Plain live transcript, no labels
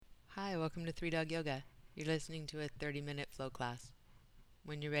welcome to Three Dog Yoga. You're listening to a 30-minute flow class.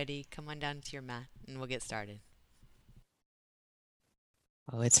 When you're ready, come on down to your mat and we'll get started.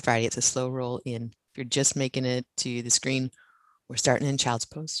 Oh, it's Friday. It's a slow roll in. If you're just making it to the screen, we're starting in child's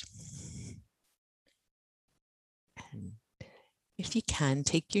pose. And if you can,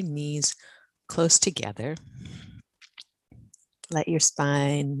 take your knees close together. Let your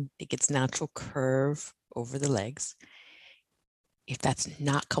spine take its natural curve over the legs. If that's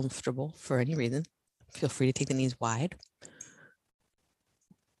not comfortable for any reason, feel free to take the knees wide.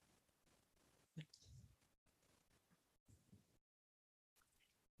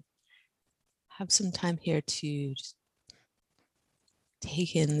 Have some time here to just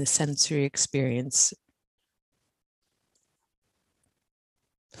take in the sensory experience.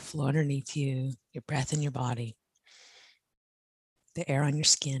 The floor underneath you, your breath in your body, the air on your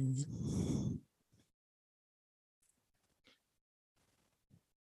skin.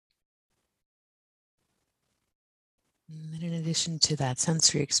 And then in addition to that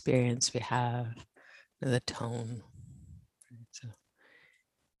sensory experience, we have the tone. So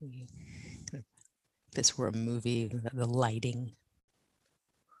if this were a movie, the lighting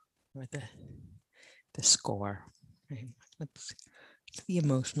or the score, right? What's the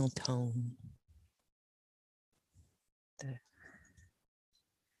emotional tone?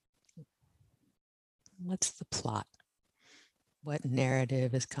 What's the plot? What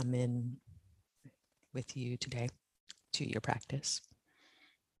narrative has come in with you today to your practice?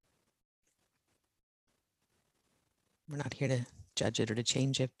 We're not here to judge it or to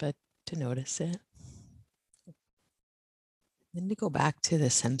change it, but to notice it. Then to go back to the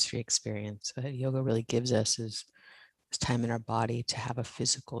sensory experience. What yoga really gives us is time in our body to have a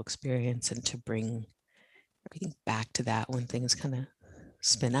physical experience and to bring everything back to that when things kind of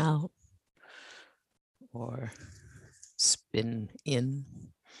spin out or spin in.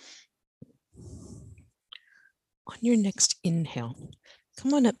 On your next inhale,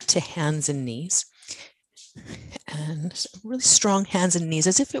 come on up to hands and knees, and really strong hands and knees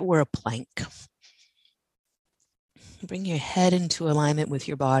as if it were a plank. Bring your head into alignment with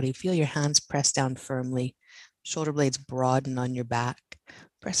your body. Feel your hands press down firmly. Shoulder blades broaden on your back.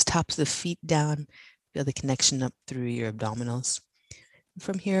 Press tops of the feet down. Feel the connection up through your abdominals.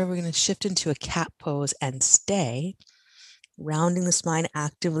 From here, we're going to shift into a cat pose and stay, rounding the spine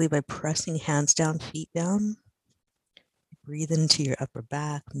actively by pressing hands down, feet down. Breathe into your upper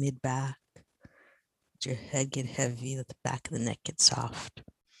back, mid-back. Let your head get heavy, let the back of the neck get soft.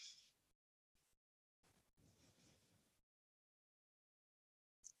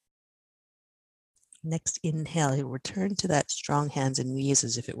 Next inhale, you'll return to that strong hands and knees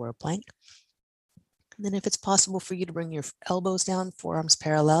as if it were a plank. And then if it's possible for you to bring your elbows down, forearms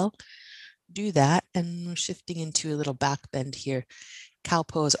parallel, do that. And we're shifting into a little back bend here. Cow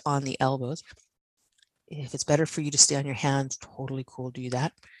pose on the elbows. If it's better for you to stay on your hands, totally cool, do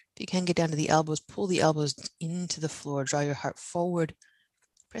that. If you can get down to the elbows, pull the elbows into the floor, draw your heart forward,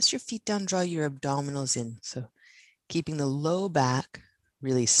 press your feet down, draw your abdominals in. So keeping the low back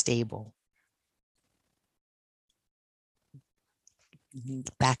really stable. The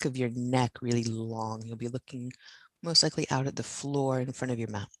back of your neck really long. You'll be looking most likely out at the floor in front of your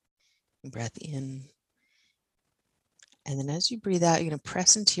mat. Breath in. And then as you breathe out, you're going to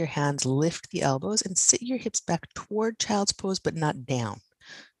press into your hands, lift the elbows, and sit your hips back toward child's pose, but not down.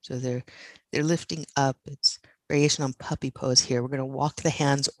 So they're lifting up. It's variation on puppy pose here. We're going to walk the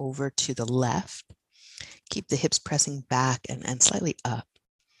hands over to the left. Keep the hips pressing back and slightly up.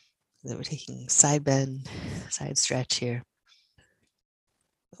 So we're taking side bend, side stretch here.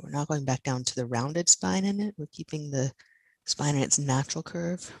 But we're not going back down to the rounded spine in it. We're keeping the spine in its natural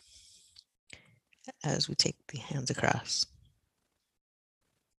curve as we take the hands across.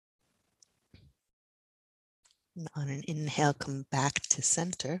 And on an inhale, come back to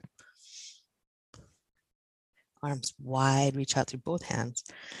center. Arms wide, reach out through both hands.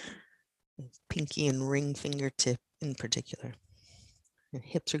 Pinky and ring fingertip in particular. And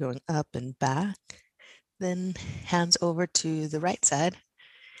hips are going up and back. Then hands over to the right side.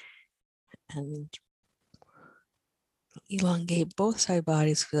 And elongate both side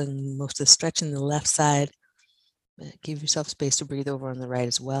bodies, feeling most of the stretch in the left side. Give yourself space to breathe over on the right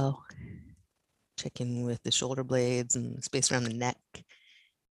as well. Check in with the shoulder blades and space around the neck.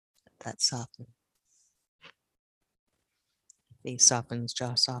 That softens. Face softens,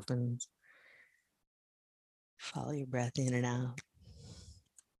 jaw softens. Follow your breath in and out.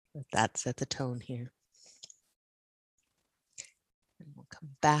 But that set the tone here. And we'll come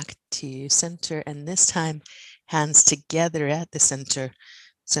back to center, and this time, hands together at the center.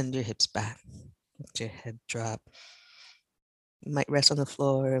 Send your hips back. Let your head drop. You might rest on the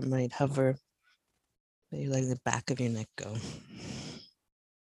floor, it might hover, but you're letting the back of your neck go.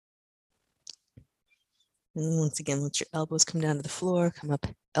 And once again, let your elbows come down to the floor, come up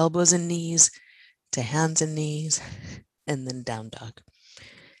elbows and knees to hands and knees, and then down dog.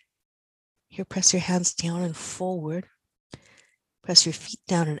 Here, press your hands down and forward. Press your feet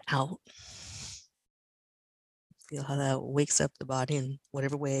down and out. Feel how that wakes up the body in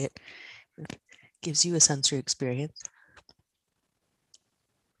whatever way it gives you a sensory experience.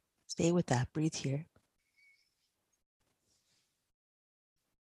 Stay with that, breathe here.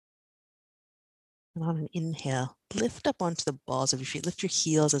 And on an inhale, lift up onto the balls of your feet. Lift your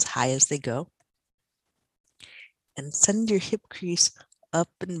heels as high as they go. And send your hip crease up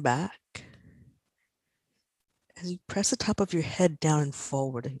and back. As you press the top of your head down and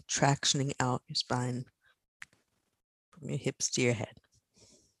forward, and tractioning out your spine from your hips to your head.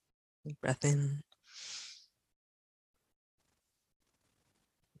 Breath in.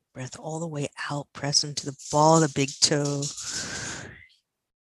 Breath all the way out. Press into the ball of the big toe.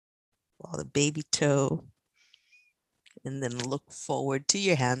 Ball of the baby toe. And then look forward to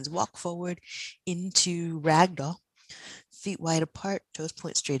your hands. Walk forward into ragdoll. Feet wide apart, toes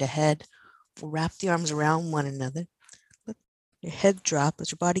point straight ahead. We'll wrap the arms around one another. Let your head drop,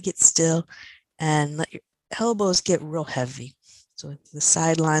 let your body get still, and let your elbows get real heavy. So the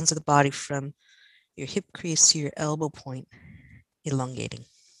sidelines of the body from your hip crease to your elbow point, elongating.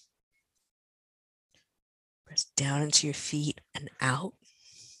 Press down into your feet and out.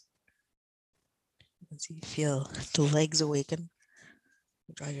 As you feel the legs awaken,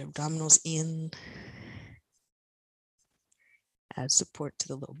 draw your abdominals in. Add support to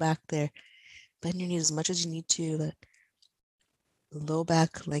the low back there. Bend your knees as much as you need to. Let the low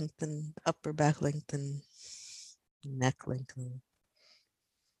back lengthen, upper back lengthen, neck lengthen.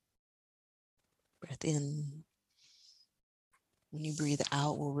 Breath in. When you breathe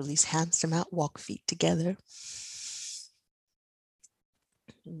out, we'll release hands to mat, walk feet together.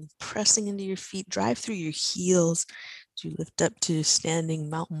 And pressing into your feet, drive through your heels as you lift up to standing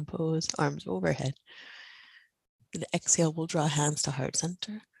mountain pose, arms overhead. And exhale, we'll draw hands to heart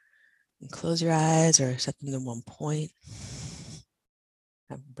center. And close your eyes or set them to one point.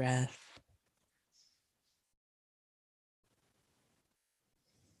 Have breath.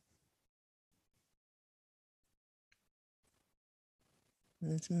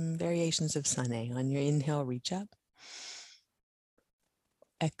 And some variations of Sun A. On your inhale, reach up.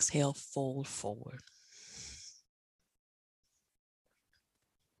 Exhale, fold forward.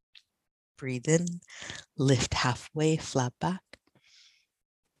 Breathe in, lift halfway, flat back.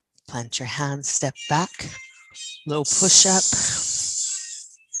 Plant your hands, step back. Low push up.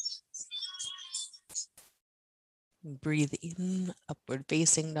 Breathe in, upward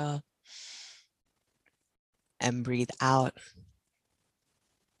facing dog. And breathe out,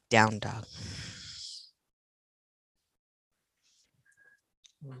 down dog.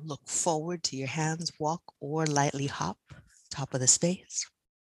 Look forward to your hands, walk or lightly hop, top of the space.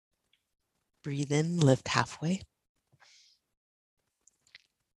 Breathe in, lift halfway.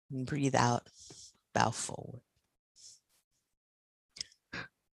 And breathe out, bow forward.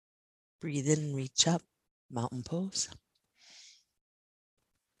 Breathe in, reach up, mountain pose.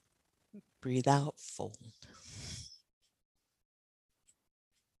 Breathe out, fold.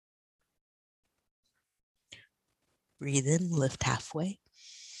 Breathe in, lift halfway.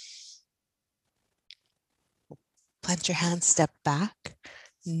 Plant your hands, step back,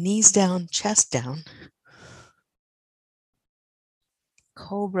 knees down, chest down.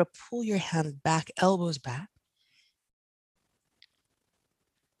 Cobra, pull your hands back, elbows back.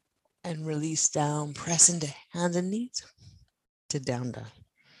 And release down, press into hands and knees to down dog.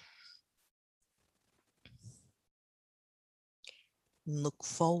 Look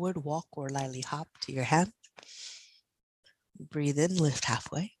forward, walk or lightly hop to your hand. Breathe in, lift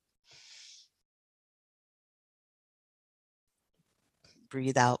halfway.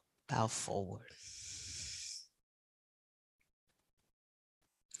 Breathe out, bow forward.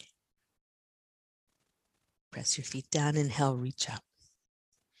 Press your feet down, inhale, reach up.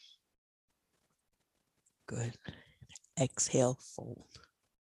 Good. Exhale, fold.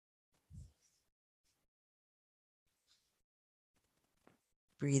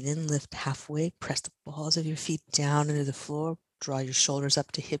 Breathe in, lift halfway. Press the balls of your feet down into the floor. Draw your shoulders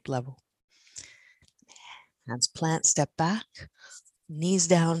up to hip level. Hands plant, step back. Knees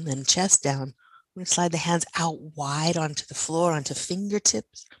down, then chest down. We're going to slide the hands out wide onto the floor, onto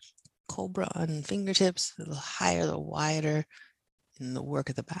fingertips. Cobra on fingertips, a little higher, the wider in the work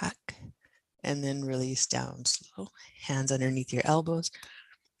of the back. And then release down slow. Hands underneath your elbows.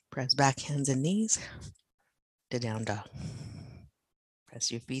 Press back, hands and knees to down dog. Press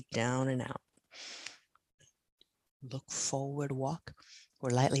your feet down and out. Look forward, walk, or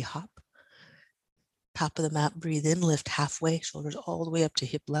lightly hop. Top of the mat, breathe in, lift halfway, shoulders all the way up to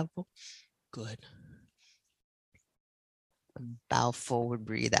hip level. Good. And bow forward,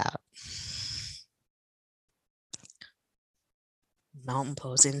 breathe out. Mountain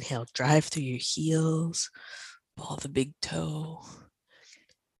pose, inhale, drive through your heels, ball the big toe,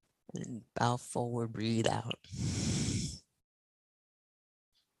 and bow forward, breathe out.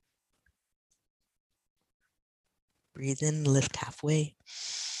 Breathe in, lift halfway.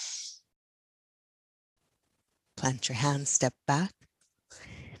 Plant your hands, step back,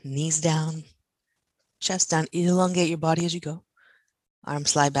 knees down, chest down, elongate your body as you go.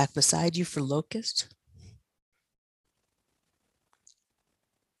 Arms slide back beside you for locust.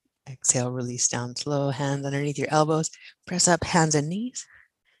 Exhale, release down slow, hands underneath your elbows. Press up, hands and knees.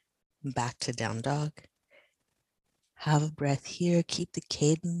 Back to down dog. Have a breath here, keep the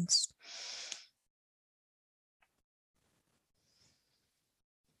cadence.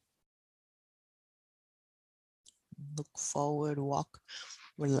 Look forward, walk,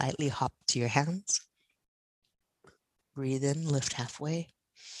 or lightly hop to your hands. Breathe in, lift halfway.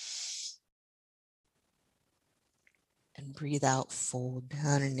 And breathe out, fold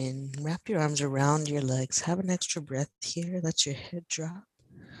down and in. Wrap your arms around your legs. Have an extra breath here. Let your head drop.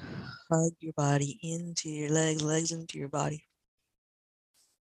 Hug your body into your legs, legs into your body.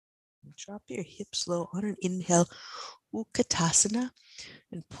 Drop your hips low on an inhale, Utkatasana,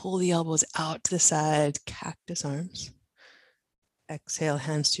 and pull the elbows out to the side, cactus arms. Exhale,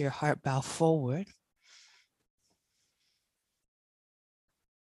 hands to your heart, bow forward.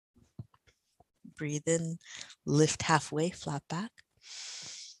 Breathe in, lift halfway, flat back.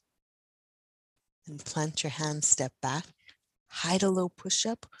 And plant your hands, step back. Hide a low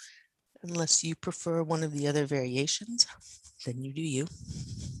push-up, unless you prefer one of the other variations, then you do you.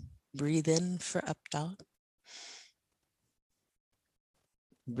 Breathe in for up dog.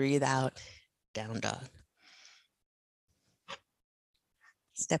 Breathe out, down dog.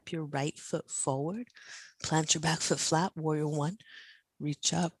 Step your right foot forward. Plant your back foot flat, warrior one.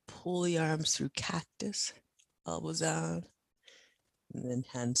 Reach up, pull the arms through cactus, elbows down, and then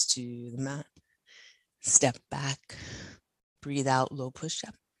hands to the mat. Step back, breathe out, low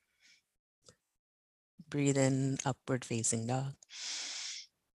push-up. Breathe in, upward facing dog.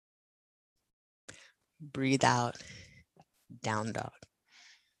 Breathe out, down dog.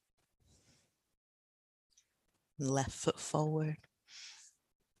 Left foot forward.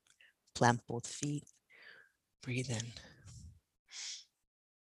 Plant both feet. Breathe in.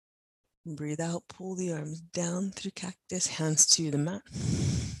 Breathe out, pull the arms down through cactus, hands to the mat.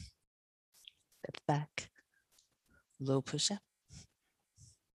 Step back, low push-up.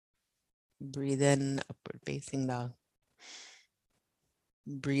 Breathe in, upward facing dog.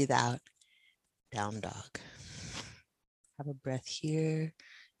 Breathe out, down dog. Have a breath here,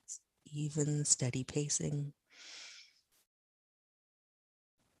 even, steady pacing.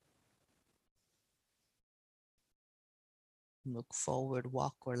 Look forward,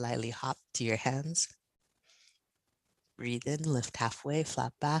 walk or lightly hop to your hands. Breathe in, lift halfway,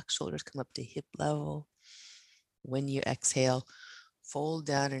 flat back, shoulders come up to hip level. When you exhale, fold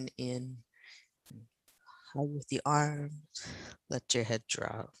down and in. Hug with the arms, let your head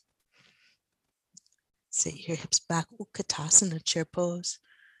drop. Sit your hips back, Utkatasana, chair pose.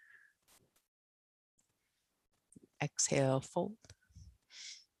 Exhale, fold.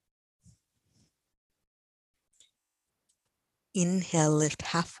 Inhale, lift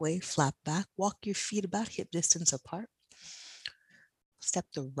halfway, flat back. Walk your feet about hip distance apart. Step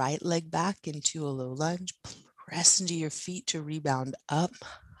the right leg back into a low lunge. Press into your feet to rebound up.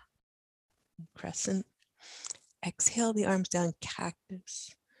 Crescent. Exhale the arms down,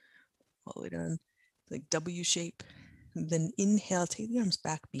 cactus. All the way down, like W shape. And then inhale, take the arms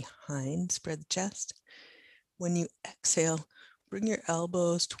back behind, spread the chest. When you exhale, bring your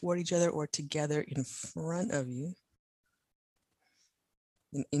elbows toward each other or together in front of you.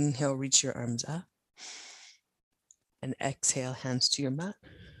 And inhale, reach your arms up. And exhale, hands to your mat.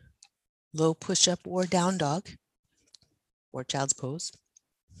 Low push-up or down dog or child's pose.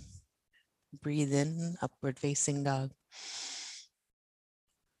 Breathe in, upward facing dog.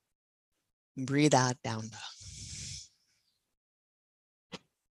 Breathe out, down dog.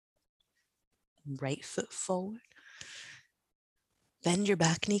 Right foot forward. Bend your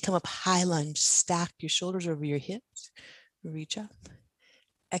back knee, come up high lunge, stack your shoulders over your hips. Reach up.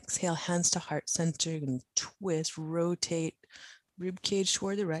 Exhale, hands to heart center and twist, rotate rib cage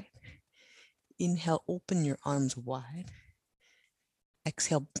toward the right. Inhale, open your arms wide.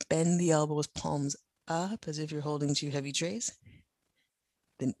 Exhale, bend the elbows, palms up as if you're holding two heavy trays.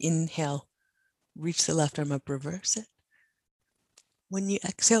 Then inhale, reach the left arm up, reverse it. When you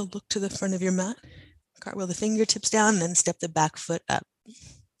exhale, look to the front of your mat. Cartwheel the fingertips down, then step the back foot up.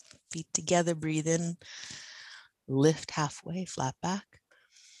 Feet together, breathe in. Lift halfway, flat back.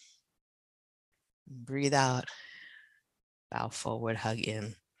 Breathe out. Bow forward, hug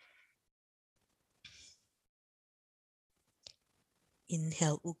in.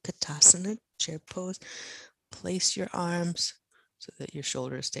 Inhale, Utkatasana, chair pose. Place your arms so that your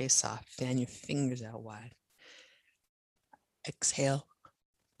shoulders stay soft. Fan your fingers out wide. Exhale,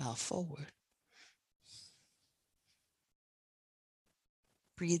 bow forward.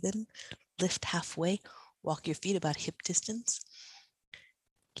 Breathe in, lift halfway. Walk your feet about hip distance.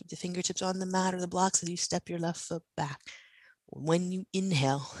 Keep the fingertips on the mat or the blocks as you step your left foot back. When you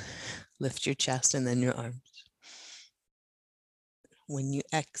inhale, lift your chest and then your arms. When you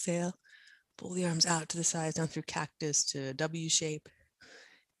exhale, pull the arms out to the sides, down through cactus to W shape.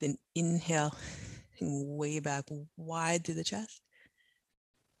 Then inhale, and way back, wide through the chest.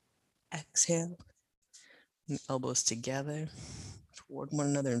 Exhale, and elbows together toward one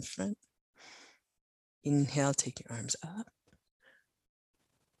another in front. Inhale, take your arms up.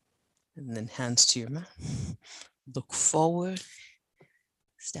 And then hands to your mat. Look forward,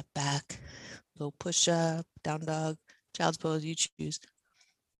 step back, low push up, down dog, child's pose, you choose.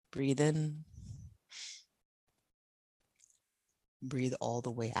 Breathe in. Breathe all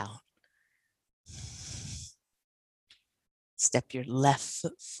the way out. Step your left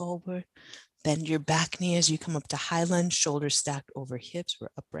foot forward. Bend your back knee as you come up to high lunge, shoulders stacked over hips. We're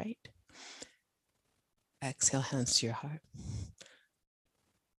upright. Exhale, hands to your heart.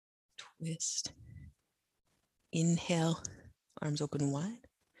 Twist. Inhale, arms open wide.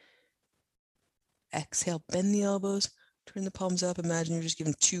 Exhale, bend the elbows, turn the palms up. Imagine you're just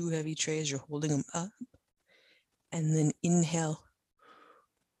giving 2 heavy trays. You're holding them up. And then inhale,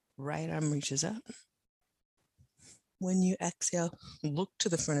 right arm reaches up. When you exhale, look to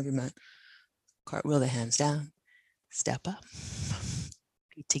the front of your mat. Cartwheel the hands down. Step up.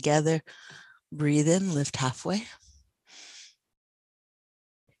 Feet together. Breathe in, lift halfway.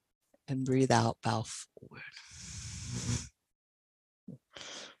 And breathe out, bow forward.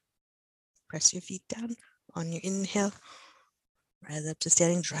 Press your feet down on your inhale. Rise up to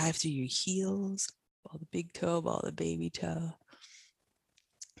standing, drive through your heels. Ball the big toe, ball the baby toe.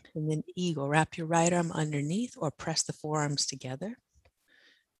 And then eagle, wrap your right arm underneath or press the forearms together.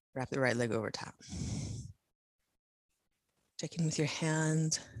 Wrap the right leg over top. Check in with your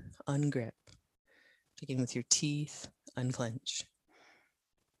hands, ungrip. Check in with your teeth, unclench.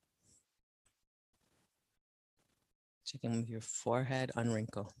 Check in with your forehead,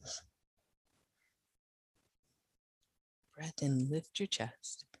 unwrinkle. Breath in, lift your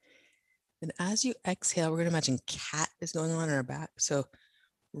chest. And as you exhale, we're going to imagine cat is going on in our back. So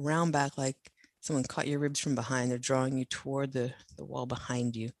round back like someone caught your ribs from behind. They're drawing you toward the wall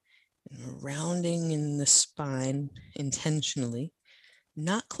behind you. And we're rounding in the spine intentionally,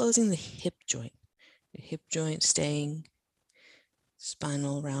 not closing the hip joint. The hip joint staying,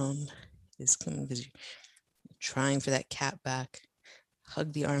 spinal round is coming because you're trying for that cat back.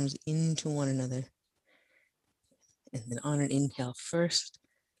 Hug the arms into one another. And then on an inhale first,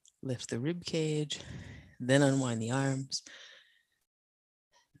 lift the rib cage, then unwind the arms.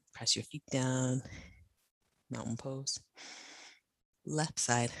 Press your feet down, mountain pose. Left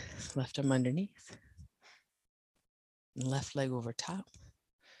side, left arm underneath. Left leg over top.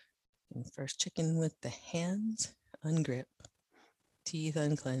 And first check in with the hands, ungrip. Teeth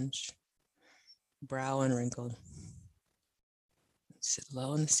unclenched. Brow unwrinkled. Sit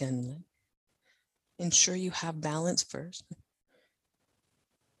low in the standing leg. Ensure you have balance first.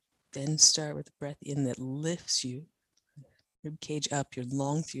 Then start with the breath in that lifts you. Rib cage up, you're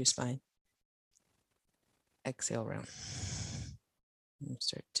long through your spine. Exhale round. And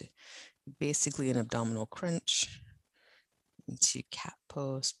start to basically an abdominal crunch. Into cat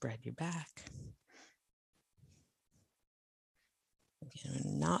pose, spread your back.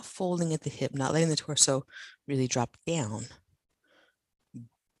 Again, not folding at the hip, not letting the torso really drop down.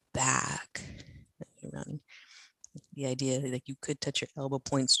 Back. Around. The idea that you could touch your elbow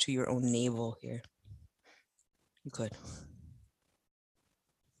points to your own navel here. You could.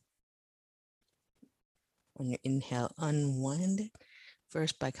 On your inhale, unwind it.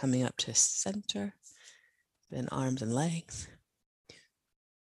 First by coming up to center, then arms and legs.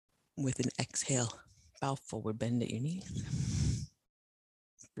 With an exhale, bow forward, bend at your knees.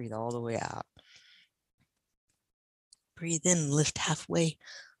 Breathe all the way out. Breathe in, lift halfway,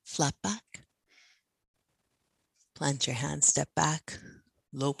 flat back. Plant your hands, step back,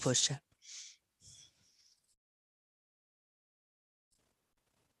 low push-up.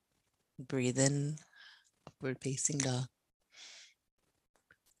 Breathe in, upward facing dog.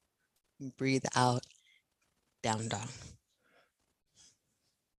 Breathe out, down dog.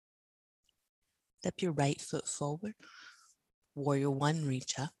 Step your right foot forward. Warrior one,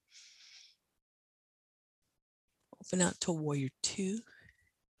 reach up. Open out to warrior two.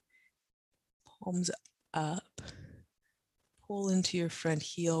 Palms up. Pull into your front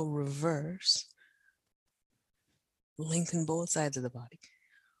heel, reverse. Lengthen both sides of the body.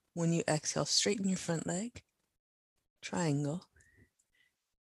 When you exhale, straighten your front leg. Triangle.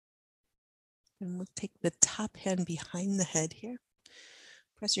 And we'll take the top hand behind the head here.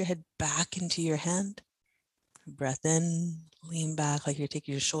 Press your head back into your hand. Breath in, lean back like you're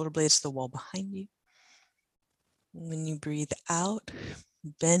taking your shoulder blades to the wall behind you. When you breathe out,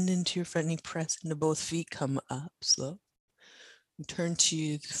 bend into your front knee, press into both feet, come up slow. Turn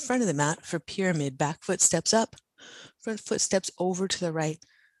to the front of the mat for pyramid. Back foot steps up, front foot steps over to the right.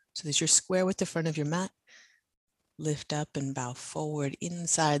 So that you're square with the front of your mat. Lift up and bow forward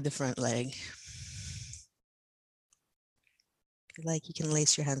inside the front leg. If you like, you can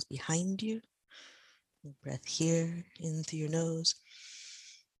lace your hands behind you. Breath here, in through your nose.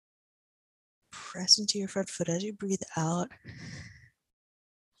 Press into your front foot as you breathe out.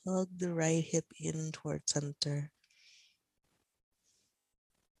 Hug the right hip in towards center.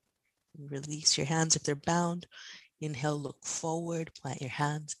 Release your hands if they're bound. Inhale, look forward, plant your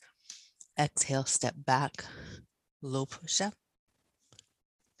hands. Exhale, step back, low push-up.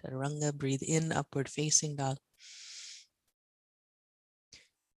 Chaturanga, breathe in, upward facing dog.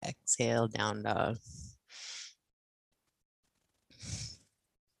 Exhale, down dog.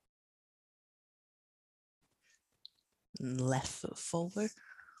 Left foot forward,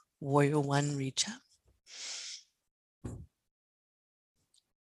 warrior one, reach up.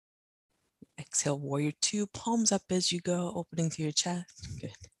 Exhale, warrior two, palms up as you go, opening through your chest.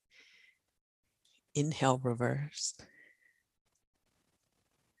 Good. Inhale, reverse.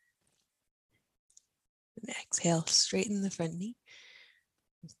 And exhale, straighten the front knee.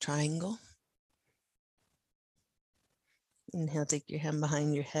 Triangle. Inhale, take your hand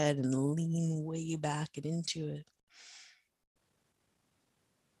behind your head and lean way back and into it.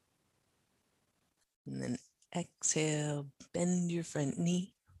 And then exhale, bend your front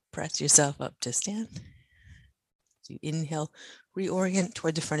knee, press yourself up to stand. So you inhale, reorient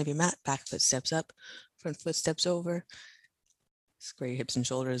toward the front of your mat, back foot steps up, front foot steps over. Square your hips and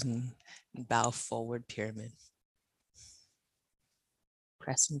shoulders and bow forward, pyramid.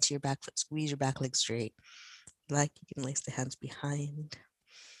 Press into your back foot, squeeze your back leg straight. Like you can lace the hands behind.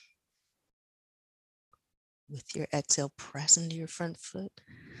 With your exhale, press into your front foot.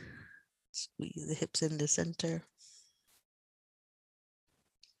 Squeeze the hips into center.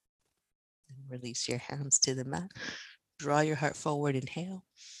 And release your hands to the mat. Draw your heart forward, inhale.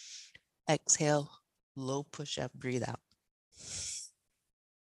 Exhale, low push up, breathe out.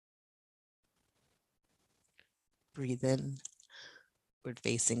 Breathe in, upward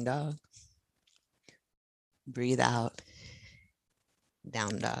facing dog. Breathe out,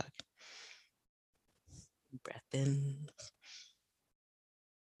 down dog. Breath in.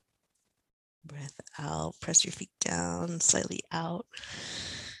 Breath out. Press your feet down, slightly out.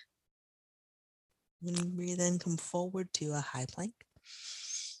 When you breathe in, come forward to a high plank.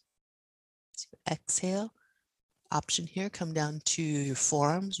 So exhale. Option here, come down to your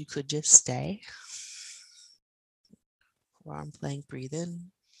forearms. You could just stay. Forearm plank, breathe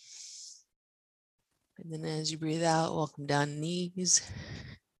in. And then as you breathe out, welcome down knees,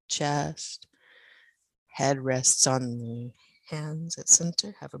 chest, head rests on the hands at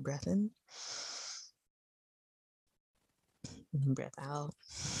center. Have a breath in. And breath out.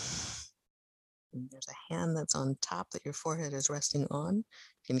 And there's a hand that's on top that your forehead is resting on. You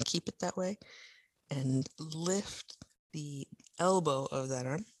can keep it that way. And lift the elbow of that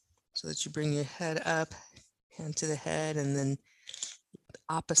arm so that you bring your head up, hand to the head, and then the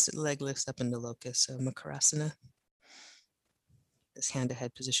opposite leg lifts up into locust, so Makarasana. This hand to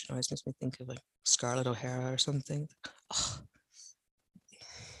head position always makes me think of like Scarlett O'Hara or something. Oh,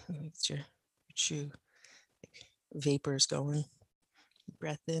 it's your chew, like vapors going.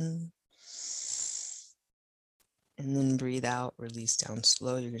 Breath in. And then breathe out, release down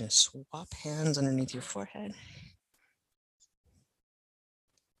slow. You're going to swap hands underneath your forehead.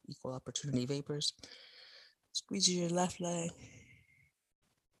 Equal opportunity vapors. Squeeze your left leg,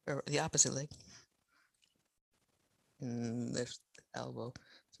 or the opposite leg. And lift the elbow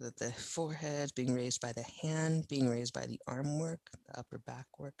so that the forehead is being raised by the hand, being raised by the arm work, the upper back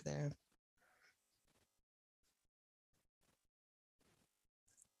work there.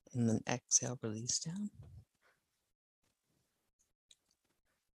 And then exhale, release down.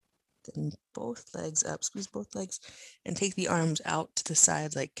 Then both legs up, squeeze both legs, and take the arms out to the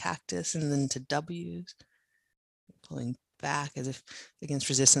sides like cactus and then to W's. Pulling back as if against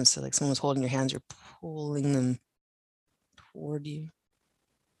resistance. So like someone was holding your hands, you're pulling them toward you.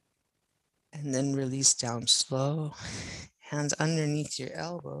 And then release down slow. Hands underneath your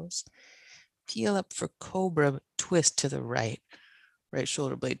elbows. Peel up for cobra, twist to the right. Right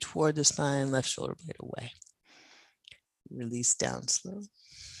shoulder blade toward the spine, left shoulder blade away. Release down slow.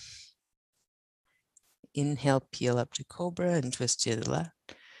 Inhale, peel up to cobra and twist to the left.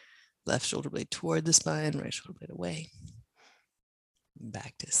 Left shoulder blade toward the spine, right shoulder blade away.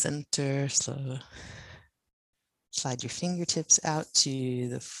 Back to center, slow. Slide your fingertips out to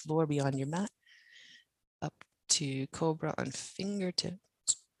the floor beyond your mat. Up to cobra on fingertips.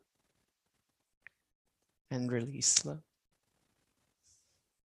 And release slow.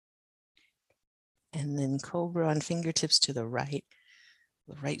 And then cobra on fingertips to the right.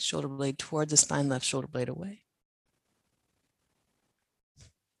 The right shoulder blade toward the spine, left shoulder blade away.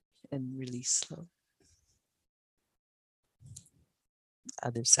 And release slow.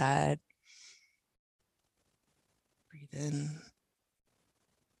 Other side. Breathe in.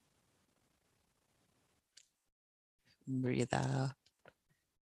 Breathe out.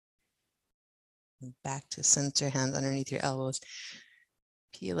 Back to center, hands underneath your elbows.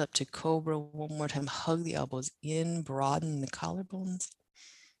 Peel up to cobra one more time. Hug the elbows in, broaden the collarbones.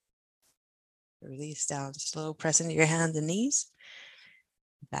 Release down slow. Press into your hands and knees.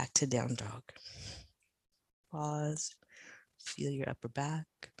 Back to down dog. Pause. Feel your upper back.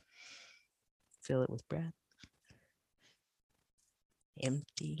 Fill it with breath.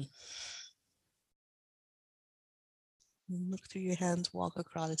 Empty. Look through your hands. Walk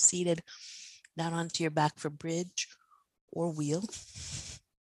across seated down onto your back for bridge or wheel.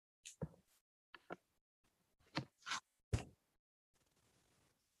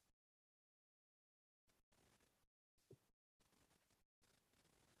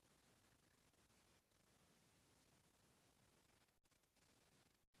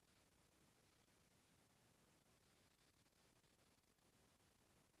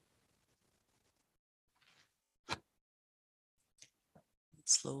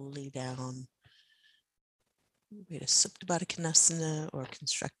 Slowly down. Way to Supta Baddha Konasana or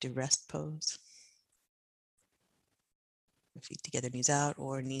constructive rest pose. Feet together, knees out,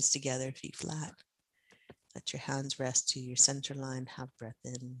 or knees together, feet flat. Let your hands rest to your center line. Have breath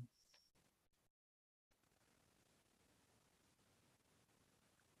in.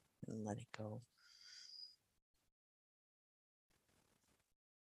 And let it go.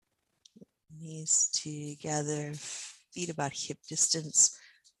 Knees together, feet about hip distance.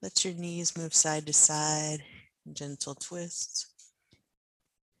 Let your knees move side to side. Gentle twist.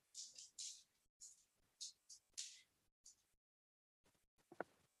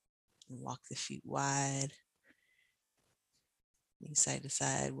 And walk the feet wide. Knees side to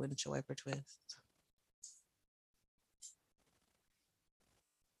side, windshield wiper twist.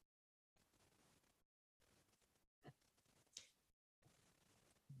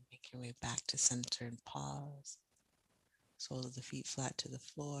 Make your way back to center and pause. Soles of the feet flat to the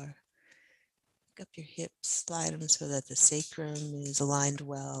floor. Pick up your hips, slide them so that the sacrum is aligned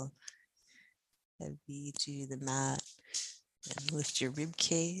well. Heavy to the mat. And lift your rib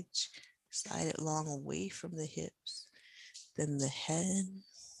cage. Slide it long away from the hips. Then the head,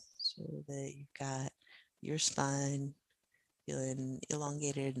 so that you've got your spine feeling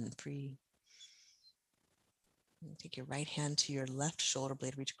elongated and free. And take your right hand to your left shoulder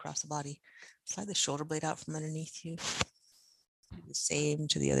blade, reach across the body. Slide the shoulder blade out from underneath you. Do the same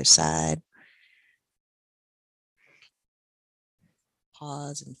to the other side.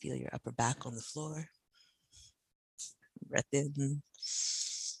 Pause and feel your upper back on the floor. Breath in.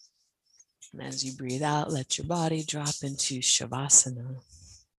 And as you breathe out, let your body drop into Shavasana.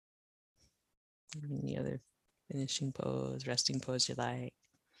 Any other finishing pose, resting pose you like.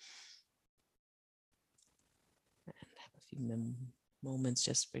 And have a few moments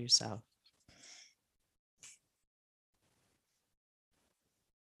just for yourself.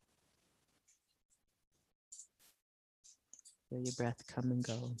 Feel your breath come and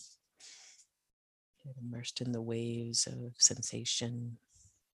go. Get immersed in the waves of sensation.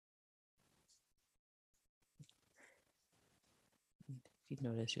 If you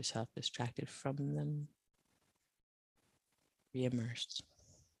notice yourself distracted from them, re-immerse.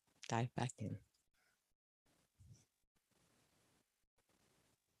 Dive back in.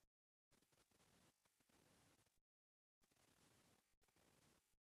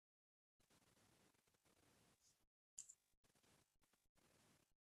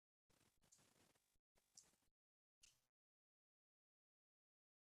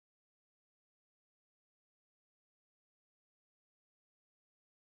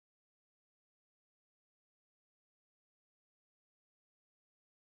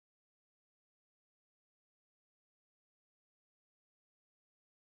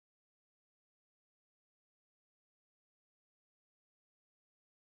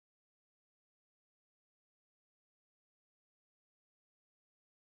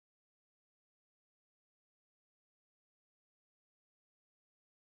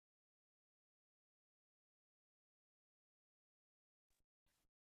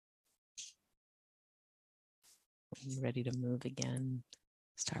 When you're ready to move again,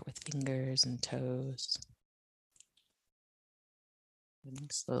 start with fingers and toes.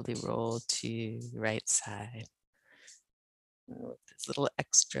 And slowly roll to the right side. With as little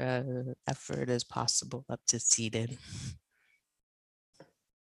extra effort as possible up to seated.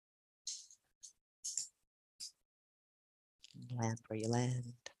 Land where you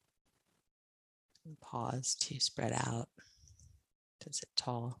land. And pause to spread out, to sit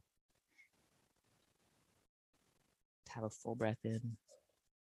tall. To have a full breath in.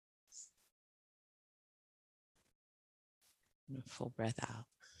 And a full breath out.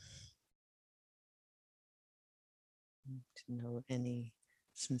 And to know any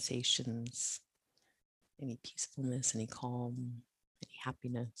sensations, any peacefulness, any calm, any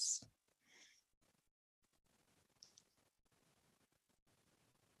happiness.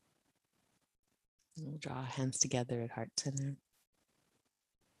 And we'll draw hands together at heart center.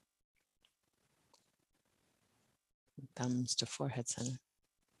 And thumbs to forehead center.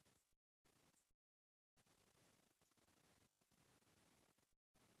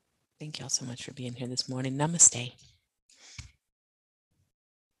 Thank you all so much for being here this morning. Namaste.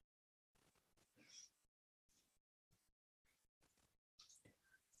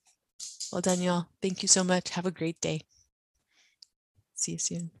 Well done, y'all. Thank you so much. Have a great day. See you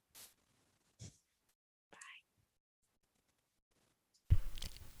soon.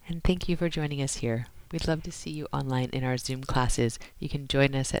 And thank you for joining us here. We'd love to see you online in our Zoom classes. You can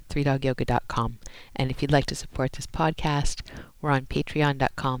join us at 3dogyoga.com. And if you'd like to support this podcast, we're on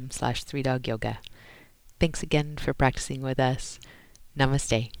patreon.com/3dogyoga. Thanks again for practicing with us.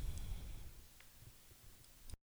 Namaste.